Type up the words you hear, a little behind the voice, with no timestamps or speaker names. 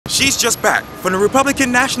She's just back from the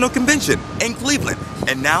Republican National Convention in Cleveland,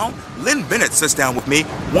 and now Lin Bennett sits down with me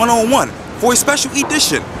one-on-one for a special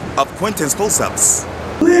edition of Quintin's Close-Ups.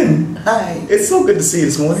 Lin! Hi. It's so good to see you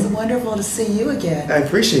this morning. It's wonderful to see you again. I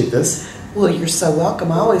appreciate this. Well, you're so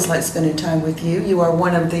welcome. I always like spending time with you. You are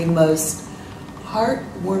one of the most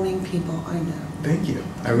heartwarming people I know. Thank you.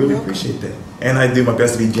 I really appreciate that. And I do my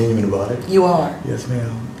best to be genuine about it. You are. Yes,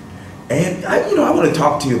 ma'am. And I want to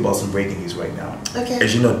talk to you about some breaking news right now. Okay.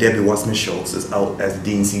 As you know, Debbie Wasserman-Schultz is out as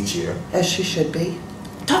the DNC chair. As she should be.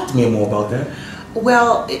 Talk to me more about that.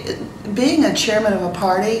 Well, being a chairman of a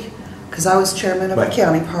party, because I was chairman of a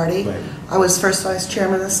county party, I was first vice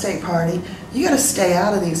chairman of the state party, you got to stay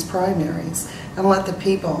out of these primaries and let the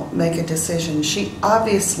people make a decision. She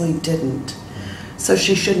obviously didn't, so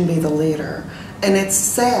she shouldn't be the leader. And it's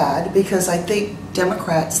sad because I think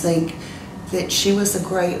Democrats think that she was a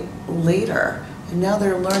great leader, and now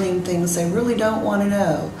they're learning things they really don't want to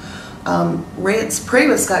know. Reince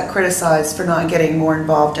Priebus got criticized for not getting more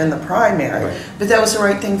involved in the primary, but that was the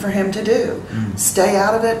right thing for him to do. Stay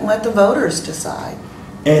out of it and let the voters decide.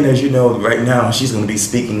 And as you know, right now she's going to be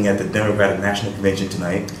speaking at the Democratic National Convention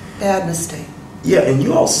tonight. Bad mistake. Yeah, and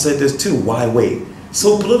you also said this too, why wait?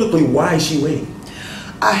 So politically, why is she waiting?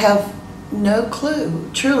 I have no clue,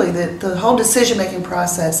 truly, the whole decision-making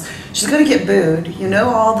process. She's going to get booed. You know,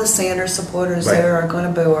 all the Sanders supporters there are going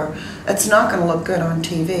to boo her. It's not going to look good on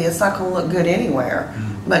TV. It's not going to look good anywhere,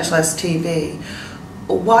 much less TV.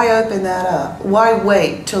 Why open that up? Why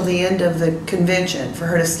wait till the end of the convention for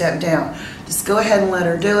her to step down? Just go ahead and let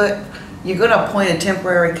her do it. You're going to appoint a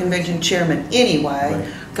temporary convention chairman anyway.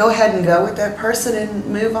 Go ahead and go with that person and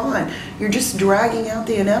move on. You're just dragging out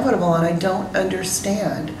the inevitable, and I don't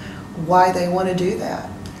understand why they want to do that.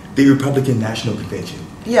 The Republican National Convention.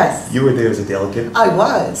 Yes. You were there as a delegate. I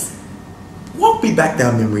was. Walk me back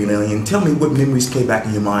down memory lane and tell me what memories came back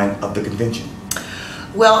in your mind of the convention.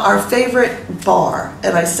 Well, our favorite bar,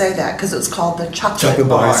 and I say that because it was called the Chocolate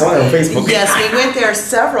Bar. I saw it on Facebook. Yes, we went there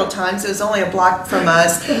several times. It was only a block from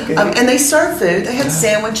us. And they served food. They had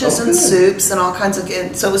sandwiches and soups and all kinds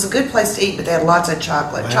of, so it was a good place to eat, but they had lots of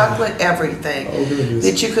chocolate. Chocolate everything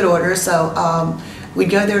that you could order. So we'd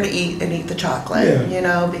go there to eat and eat the chocolate, you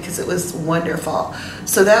know, because it was wonderful.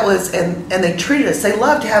 So that was, and they treated us. They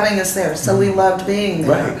loved having us there, so we loved being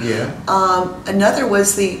there. Another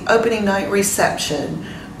was the opening night reception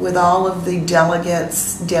with all of the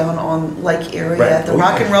delegates down on Lake Erie at the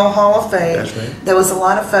Rock and Roll Hall of Fame. That was a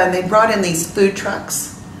lot of fun. They brought in these food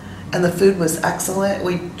trucks, and the food was excellent.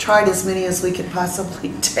 We tried as many as we could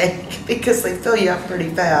possibly take because they fill you up pretty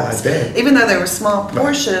fast. Even though they were small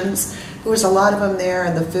portions, there was a lot of them there,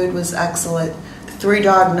 and the food was excellent. The Three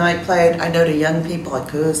Dog Night played. I know to young people, like,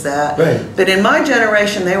 who is that? But in my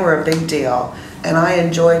generation, they were a big deal, and I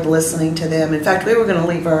enjoyed listening to them. In fact, we were going to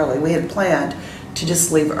leave early. We had planned to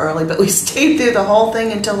just leave early, but we stayed through the whole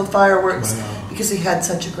thing until the fireworks because we had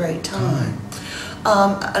such a great time.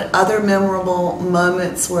 Other memorable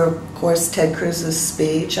moments were, of course, Ted Cruz's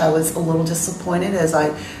speech. I was a little disappointed, as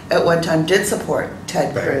I at one time did support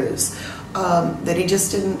Ted Cruz. That he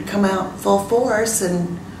just didn't come out full force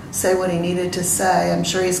and say what he needed to say. I'm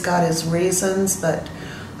sure he's got his reasons, but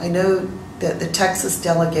I know that the Texas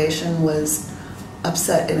delegation was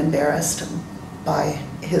upset and embarrassed by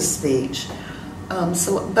his speech.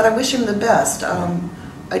 But I wish him the best.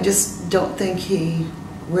 I just don't think he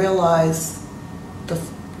realized the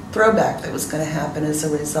throwback that was going to happen as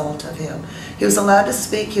a result of him. He was allowed to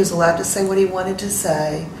speak. He was allowed to say what he wanted to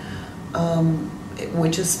say.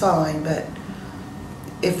 Which is fine, but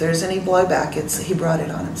if there's any blowback, he brought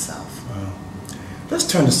it on himself. Let's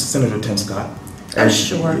turn to Senator Tim Scott. Oh,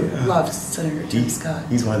 sure. Love Senator Tim Scott.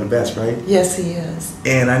 He's one of the best, right? Yes, he is.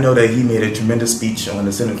 And I know that he made a tremendous speech on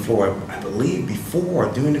the Senate floor, I believe, before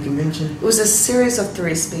or during the convention. It was a series of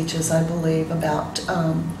 3 speeches, I believe, about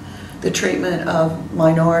the treatment of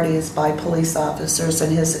minorities by police officers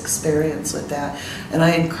and his experience with that. And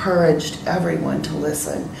I encouraged everyone to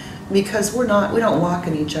listen, because we don't walk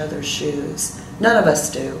in each other's shoes. None of us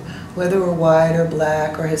do. Whether we're white or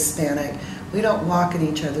black or Hispanic, we don't walk in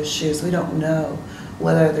each other's shoes. We don't know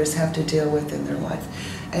what others have to deal with in their life.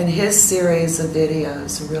 And his series of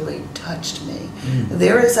videos really touched me.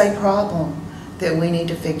 There is a problem that we need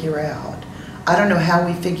to figure out. I don't know how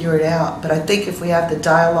we figure it out, but I think if we have the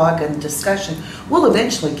dialogue and discussion, we'll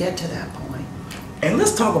eventually get to that point. And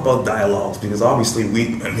let's talk about dialogues, because obviously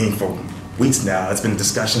for weeks now, it's been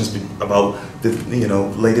discussions about the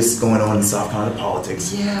latest going on in South Carolina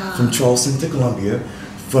politics. From Charleston to Columbia,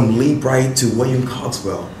 from Lee Bright to William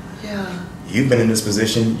Cogswell. You've been in this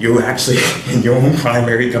position. You're actually in your own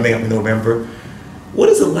primary coming up in November. What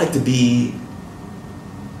is it like to be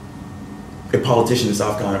a politician in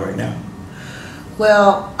South Carolina right now?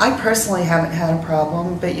 Well, I personally haven't had a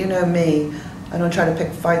problem, but you know me, I don't try to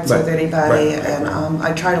pick fights with anybody, and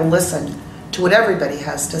I try to listen to what everybody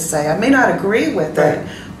has to say. I may not agree with it,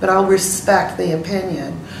 but I'll respect the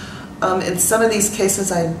opinion. In some of these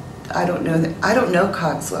cases, I don't know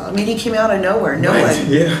Cogswell. I mean, he came out of nowhere. No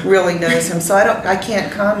one really knows him, so I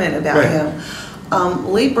can't comment about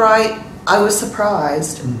him. Lee Bright, I was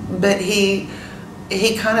surprised, but he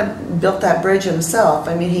kind of built that bridge himself.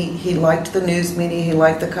 I mean, he liked the news media, he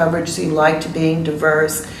liked the coverage, he liked being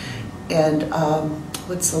diverse, and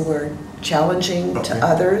what's the word? Challenging to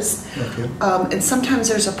others. And sometimes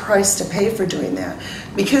there's a price to pay for doing that.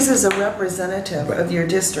 Because as a representative of your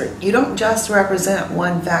district, you don't just represent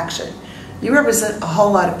one faction. You represent a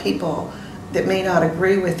whole lot of people that may not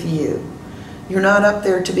agree with you. You're not up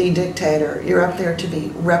there to be dictator, you're up there to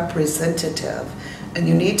be representative. And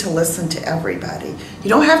you need to listen to everybody. You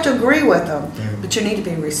don't have to agree with them, but you need to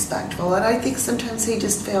be respectful. And I think sometimes he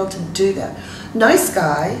just failed to do that. Nice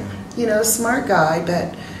guy, you know, smart guy,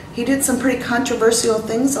 but he did some pretty controversial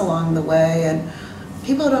things along the way, and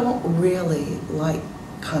people don't really like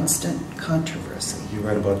constant controversy. You're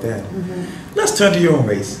right about that. Let's turn to your own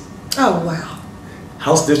race. Oh, wow.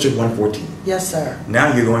 House District 114. Yes, sir.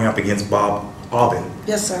 Now you're going up against Bob Aubin.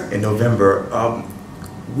 Yes, sir. In November.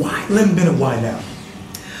 Why Lin Bennett? Why now?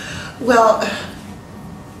 Well,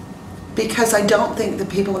 because I don't think the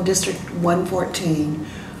people in District 114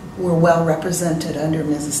 were well represented under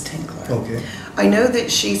Mrs. Tinkler. Okay. I know that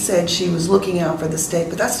she said she was looking out for the state,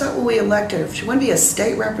 but that's not what we elected her. If she wanted to be a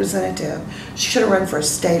state representative, she should have run for a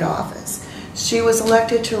state office. She was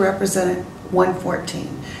elected to represent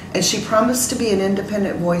 114, and she promised to be an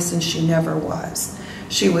independent voice, and she never was.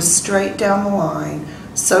 She was straight down the line,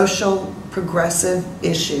 social, progressive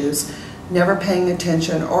issues, never paying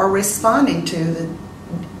attention or responding to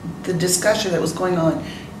the discussion that was going on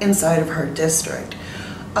inside of her district.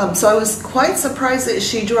 So I was quite surprised that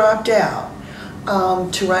she dropped out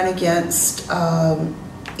to run against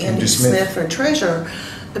Andy Smith for treasurer,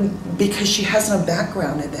 because she has no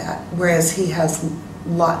background in that, whereas he has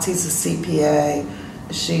lots. He's a CPA,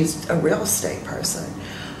 she's a real estate person.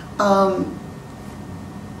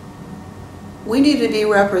 We need to be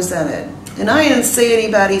represented, and I didn't see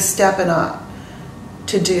anybody stepping up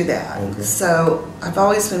to do that. So I've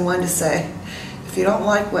always been one to say, if you don't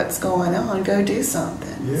like what's going on, go do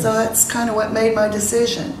something. So that's kind of what made my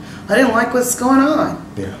decision. I didn't like what's going on.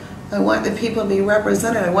 I want the people to be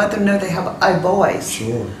represented. I want them to know they have a voice.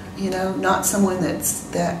 You know, not someone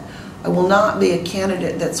that I will not be a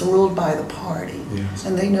candidate that's ruled by the party.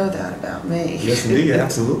 And they know that about me. Yes, indeed,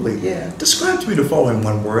 absolutely. Describe to me the following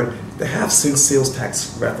one word: the half-cent sales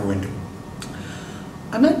tax referendum.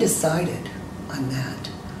 I'm undecided on that.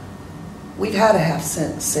 We've had a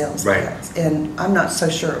half-cent sales tax, and I'm not so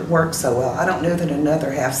sure it works so well. I don't know that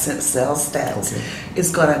another half-cent sales tax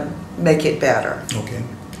is going to make it better.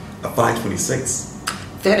 A 526.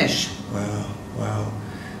 Finish. Wow, wow.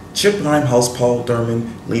 Chip Limehouse, Paul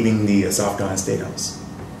Durham leaving the South Carolina State House.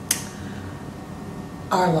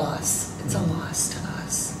 Our loss. It's a loss to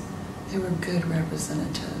us. They were good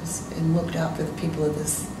representatives and looked out for the people of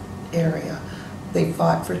this area. They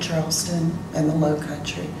fought for Charleston and the Low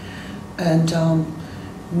Country. And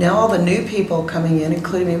now all the new people coming in,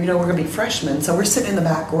 including me, you know, we're going to be freshmen, so we're sitting in the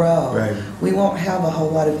back row. We won't have a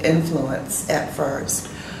whole lot of influence at first.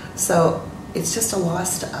 So it's just a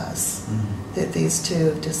loss to us that these two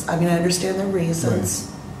have just, I mean, I understand their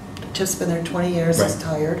reasons. Chip's been there 20 years, he's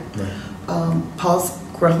tired. Paul's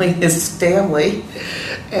growing his family,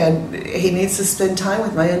 and he needs to spend time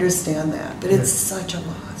with them. I understand that, but it's such a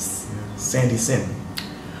loss. Sandy Sin.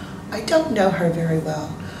 I don't know her very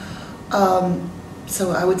well.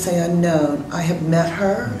 So I would say unknown. I have met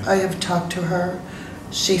her. I have talked to her.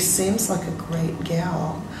 She seems like a great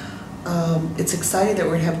gal. It's exciting that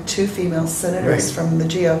we're going to have 2 female senators from the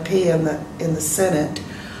GOP in the Senate.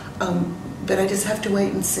 But I just have to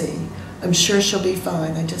wait and see. I'm sure she'll be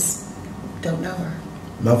fine. I just don't know her.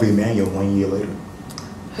 Melvin Emanuel 1 year later.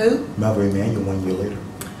 Who? Melvin Emanuel 1 year later.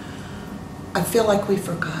 I feel like we've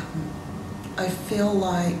forgotten. I feel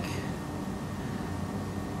like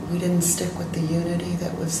we didn't stick with the unity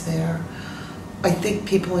that was there. I think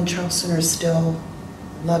people in Charleston are still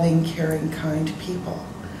loving, caring, kind people.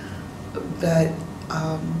 But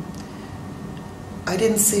I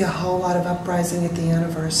didn't see a whole lot of uprising at the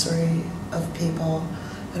anniversary of people,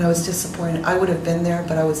 and I was disappointed. I would have been there,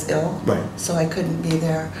 but I was ill, so I couldn't be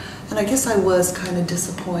there. And I guess I was kind of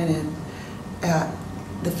disappointed at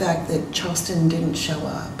the fact that Charleston didn't show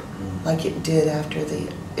up like it did after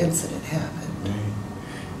the incident happened.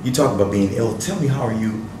 you talk about being ill. Tell me, how are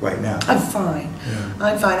you right now? I'm fine. Yeah.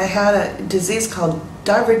 I'm fine. I had a disease called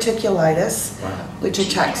diverticulitis, Wow. which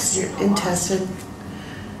attacks your intestine.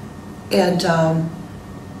 And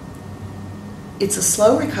it's a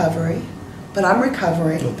slow recovery, but I'm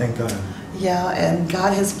recovering. Oh, thank God. Yeah, and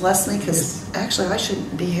God has blessed me because actually I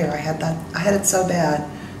shouldn't be here. I had it so bad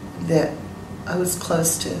that I was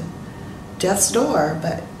close to death's door,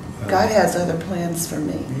 but God has other plans for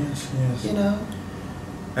me. Yes, yes. You know?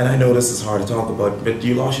 And I know this is hard to talk about, but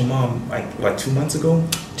you lost your mom like 2 months ago?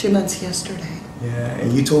 2 months yesterday. Yeah,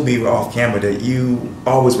 and you told me off camera that you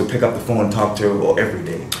always would pick up the phone and talk to her every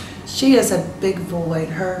day. She is a big void.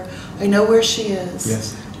 I know where she is.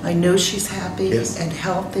 Yes. I know she's happy Yes. and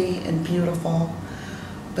healthy and beautiful,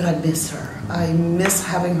 but I miss her. I miss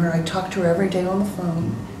having her. I talk to her every day on the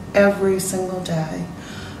phone, every single day.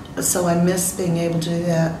 So I miss being able to do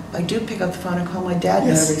that. I do pick up the phone and call my dad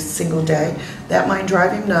Yes. every single day. That might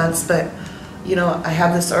drive him nuts, but you know, I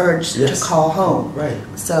have this urge to call home. Right.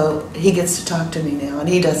 So he gets to talk to me now, and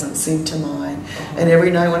he doesn't seem to mind. And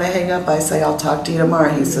every night when I hang up, I say, I'll talk to you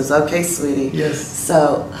tomorrow. He says, okay, sweetie. Yes.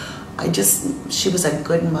 So she was a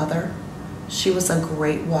good mother. She was a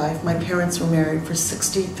great wife. My parents were married for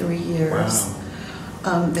 63 years.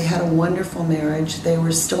 Wow. They had a wonderful marriage. They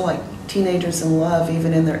were still like teenagers in love,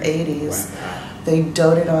 even in their 80s. Wow. They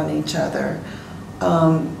doted on each other.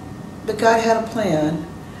 But God had a plan.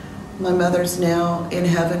 My mother's now in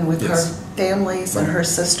heaven with her families and her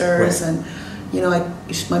sisters, and you know,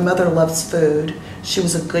 my mother loves food. She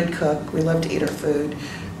was a good cook. We love to eat her food,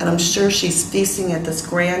 and I'm sure she's feasting at this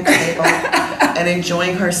grand table and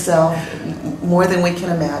enjoying herself more than we can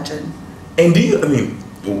imagine. And I mean,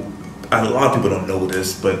 a lot of people don't know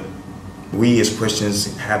this, but we as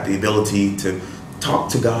Christians have the ability to talk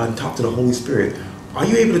to God and talk to the Holy Spirit. Are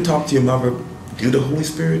you able to talk to your mother? Do the Holy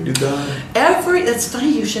Spirit, do God? It's funny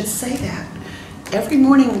you should say that. Every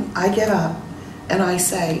morning I get up and I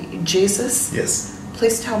say, Jesus, Yes.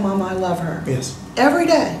 please tell Mama I love her. Yes. Every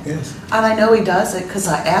day. Yes. And I know he does it because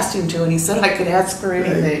I asked him to, and he said I could ask for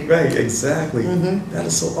anything. Right, exactly. That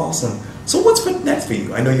is so awesome. So what's next for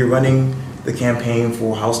you? I know you're running the campaign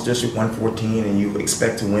for House District 114 and you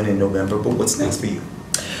expect to win in November, but what's next for you?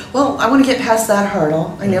 Well, I want to get past that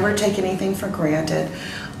hurdle. I never take anything for granted.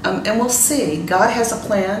 And we'll see. God has a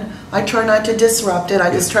plan. I try not to disrupt it. I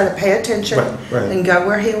just try to pay attention and go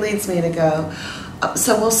where he leads me to go.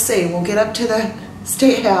 So we'll see. We'll get up to the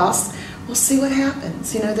State House. We'll see what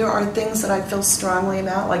happens. You know, there are things that I feel strongly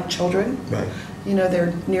about, like children. Right. You know,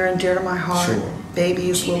 they're near and dear to my heart. Sure.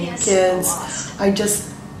 Babies, little kids. I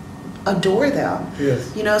just adore them.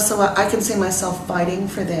 Yes. You know, so I can see myself fighting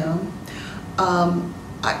for them.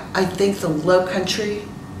 I think the Low Country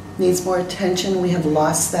needs more attention. We have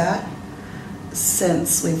lost that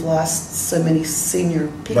since we've lost so many senior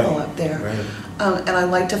people up there. Right. And I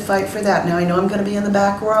like to fight for that. Now I know I'm going to be in the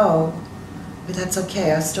back row, but that's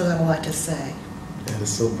okay. I still got a lot to say. That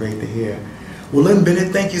is so great to hear. Well, Lin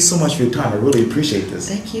Bennett, thank you so much for your time. I really appreciate this.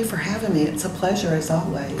 Thank you for having me. It's a pleasure as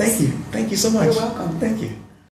always. Thank you. Thank you so much. You're welcome. Thank you.